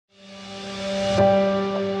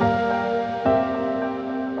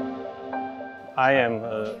I am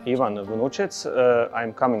Ivan Vnucec.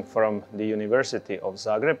 I'm coming from the University of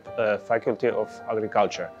Zagreb, Faculty of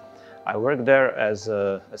Agriculture. I work there as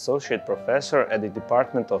an associate professor at the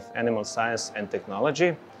Department of Animal Science and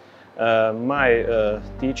Technology. My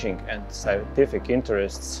teaching and scientific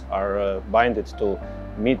interests are binded to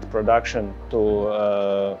meat production,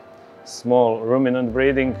 to small ruminant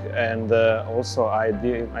breeding, and also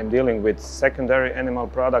I'm dealing with secondary animal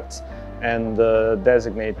products and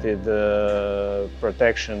designated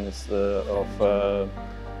protections of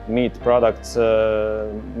meat products,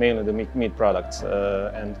 mainly the meat products.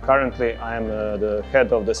 And currently I am the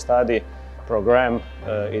head of the study program,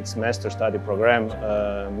 its master study program,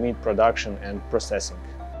 meat production and processing.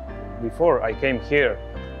 Before I came here,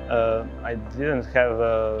 I didn't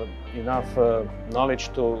have enough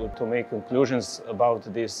knowledge to make conclusions about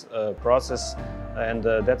this process, and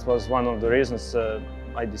that was one of the reasons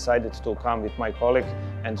I decided to come with my colleague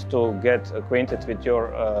and to get acquainted with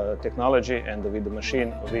your technology and with the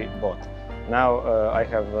machine we bought. Now I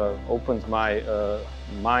have opened my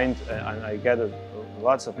mind and I gathered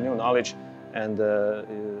lots of new knowledge, and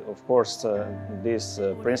of course these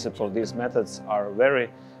principles, these methods are very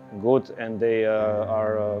good, and they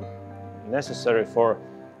are necessary for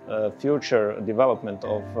future development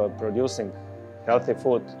of producing healthy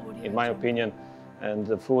food, in my opinion. And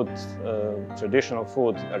the food, traditional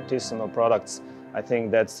food, artisanal products, I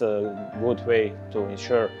think that's a good way to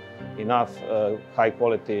ensure enough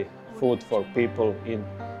high-quality food for people in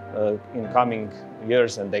coming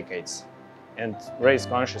years and decades, and raise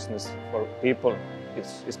consciousness for people,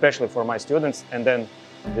 especially for my students, and then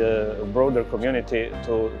the broader community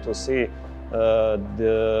to see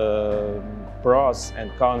the pros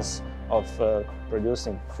and cons of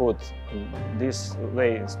producing food in this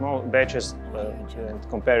way, in small batches, and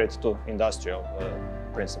compare it to industrial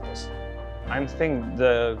principles. I think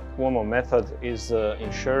the Cuomo method is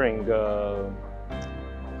ensuring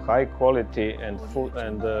high quality and food,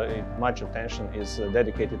 and much attention is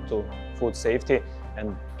dedicated to food safety,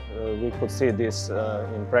 and we could see this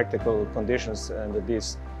in practical conditions, and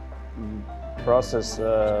this process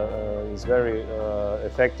is very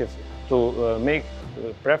effective to make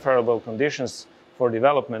preferable conditions for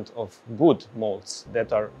development of good molds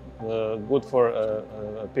that are good for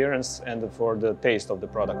appearance and for the taste of the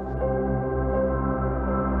product.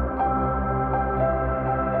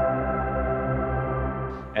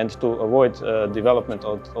 And to avoid development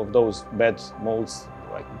of those bad molds,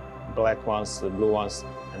 like black ones, blue ones,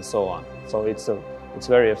 and so on. So it's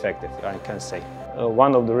very effective, I can say.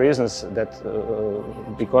 One of the reasons that,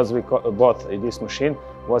 because we bought this machine,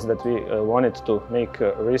 was that we wanted to make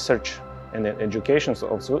research and education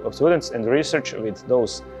of students, and research with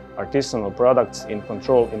those artisanal products in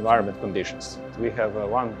controlled environment conditions. We have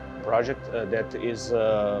one project that is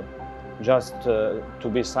just to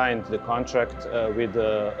be signed the contract with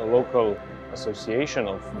a local association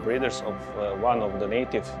of breeders of one of the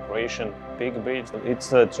native Croatian pig breeds. It's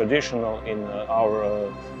traditional in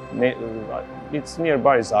it's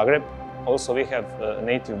nearby Zagreb. Also we have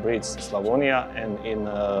native breeds Slavonia, and in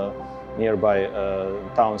nearby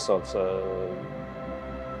towns of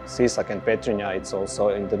Sisak and Petrinja. It's also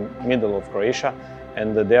in the middle of Croatia,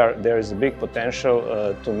 and there is a big potential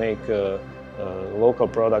to make local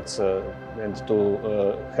products and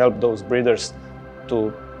to help those breeders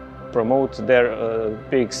to promote their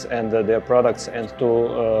pigs and their products, and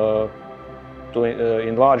to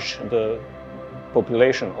enlarge the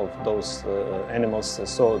population of those animals,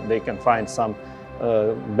 so they can find some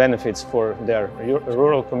benefits for their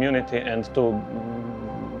rural community, and to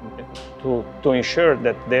ensure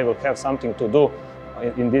that they will have something to do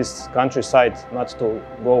in this countryside, not to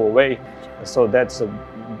go away. So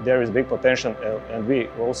there is big potential, and we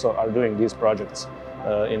also are doing these projects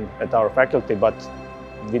at our faculty, but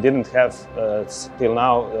we didn't have till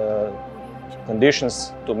now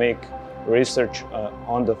conditions to make research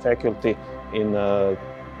on the faculty in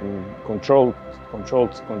controlled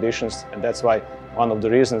conditions, and that's why one of the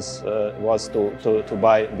reasons was to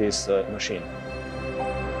buy this machine.